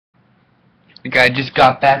Like I just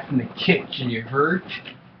got back from the kitchen, you heard?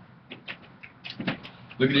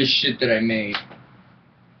 Look at this shit that I made.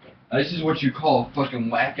 This is what you call a fucking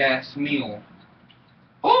whack-ass meal.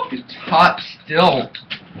 Oh, it's hot still.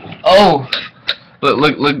 Oh,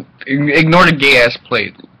 look. Ignore the gay-ass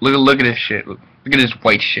plate. Look at this shit. Look at this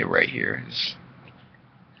white shit right here.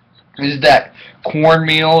 This is that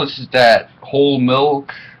cornmeal. This is that whole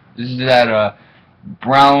milk. This is that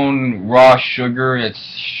brown raw sugar. That's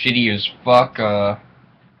shitty as fuck.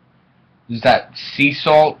 This is that sea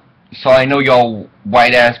salt. So I know y'all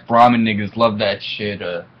white-ass Brahmin niggas love that shit.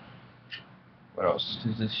 What else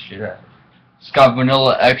is this shit at? It's got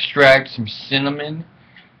vanilla extract, some cinnamon.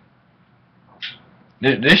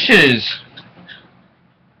 This shit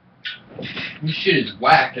is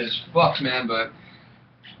whack as fuck, man. But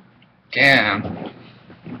damn,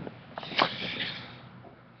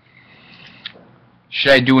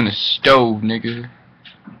 shit I do in a stove, nigga.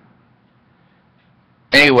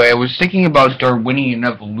 Anyway, I was thinking about Darwinian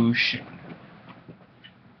evolution.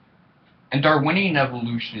 And Darwinian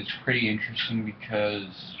evolution is pretty interesting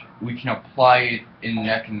because we can apply it in an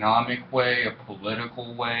economic way, a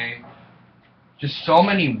political way, just so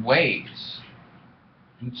many ways,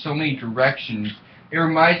 in so many directions. It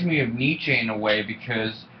reminds me of Nietzsche in a way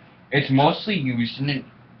because it's mostly used in an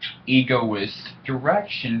egoist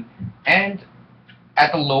direction, and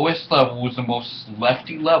at the lowest levels, the most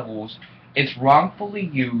lefty levels, it's wrongfully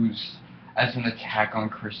used as an attack on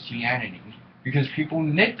Christianity. Because people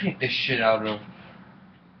nitpick the shit out of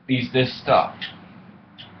this stuff.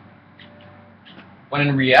 When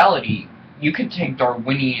in reality, you can take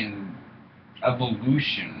Darwinian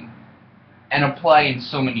evolution and apply it in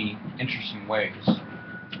so many interesting ways.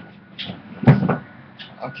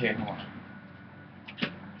 Okay, hold on.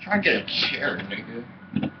 Try and get a chair, nigga.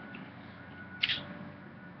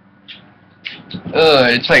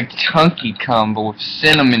 It's like chunky cum, but with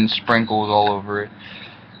cinnamon sprinkles all over it.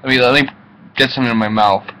 Let me get some in my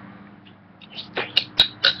mouth.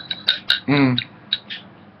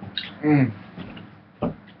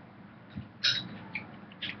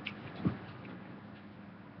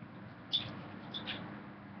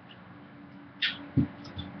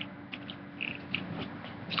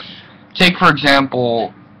 Take, for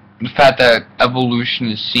example, the fact that evolution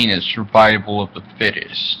is seen as survival of the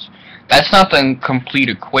fittest. That's not the complete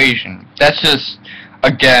equation. That's just,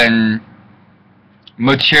 again,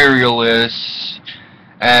 materialists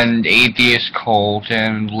and atheist cult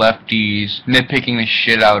and lefties nitpicking the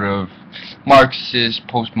shit out of Marxist,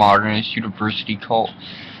 postmodernist, university cult.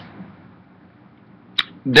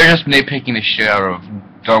 They're just nitpicking the shit out of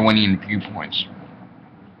Darwinian viewpoints.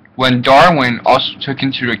 When Darwin also took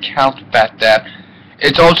into account the fact that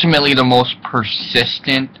it's ultimately the most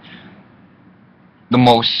persistent, the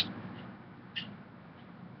most,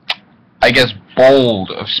 I guess,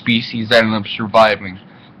 bold of species that end up surviving.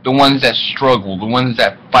 The ones that struggle, the ones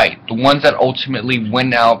that fight, the ones that ultimately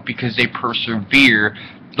win out because they persevere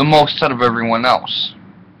the most out of everyone else.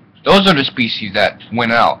 Those are the species that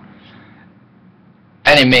win out.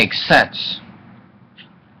 And it makes sense.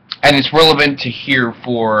 And it's relevant to hear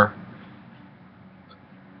for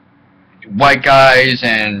white guys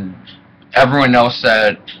and everyone else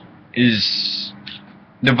that is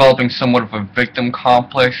developing somewhat of a victim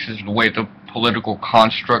complex is the way the political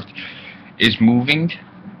construct is moving.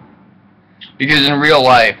 Because in real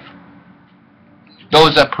life,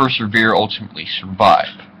 those that persevere ultimately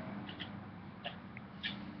survive.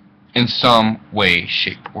 In some way,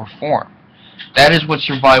 shape, or form. That is what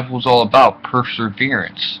survival is all about,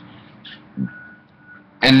 perseverance.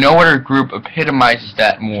 And no other group epitomizes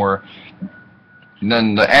that more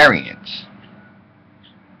than the Aryans.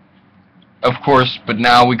 Of course, but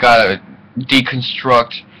now we gotta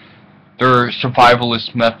deconstruct their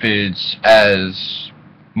survivalist methods as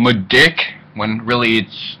madic, when really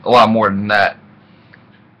it's a lot more than that.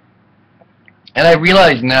 And I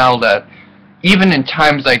realize now that even in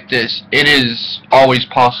times like this, it is always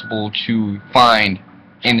possible to find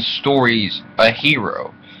in stories a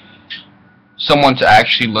hero. Someone to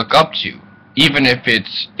actually look up to, even if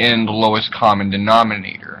it's in the lowest common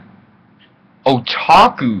denominator.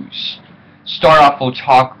 Otakus start off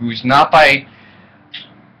otakus not by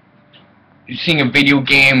seeing a video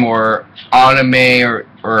game or anime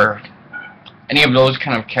or any of those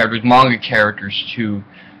kind of characters, manga characters too,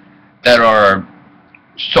 that are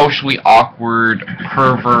socially awkward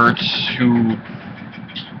perverts who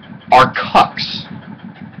are cucks.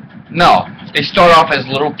 No, they start off as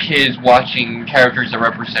little kids watching characters that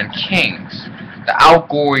represent kings. The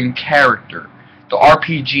outgoing character, the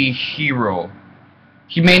RPG hero.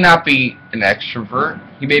 He may not be an extrovert,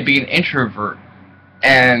 he may be an introvert,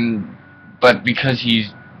 and but because he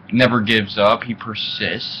never gives up, he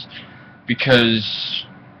persists, because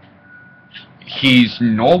he's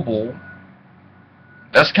noble.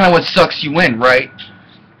 That's kind of what sucks you in, right?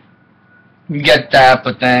 You get that,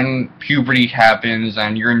 but then puberty happens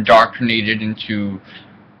and you're indoctrinated into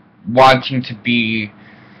wanting to be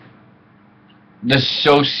the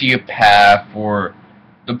sociopath or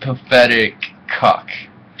the pathetic cuck.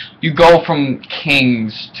 You go from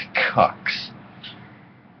kings to cucks.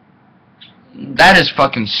 That is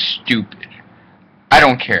fucking stupid. I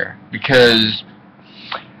don't care, because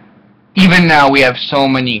even now we have so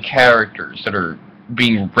many characters that are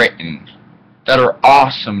being written that are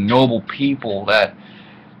awesome, noble people, that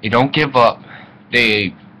they don't give up.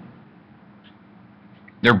 They're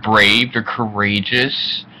brave, they're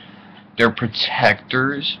courageous, they're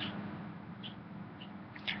protectors,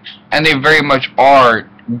 and they very much are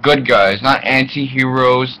good guys, not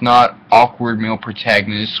anti-heroes, not awkward male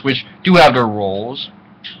protagonists, which do have their roles,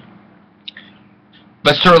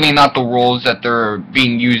 but certainly not the roles that they're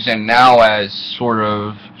being used in now as sort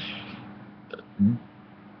of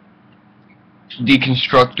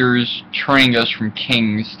deconstructors, turning us from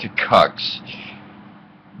kings to cucks.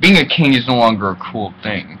 Being a king is no longer a cool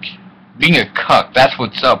thing. Being a cuck, that's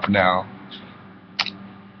what's up now.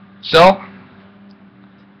 So,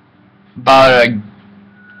 about to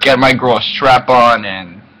get my girl a strap on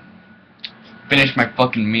and finish my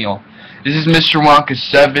fucking meal. This is Mr. Wonka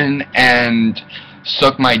 7 and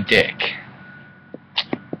suck my dick.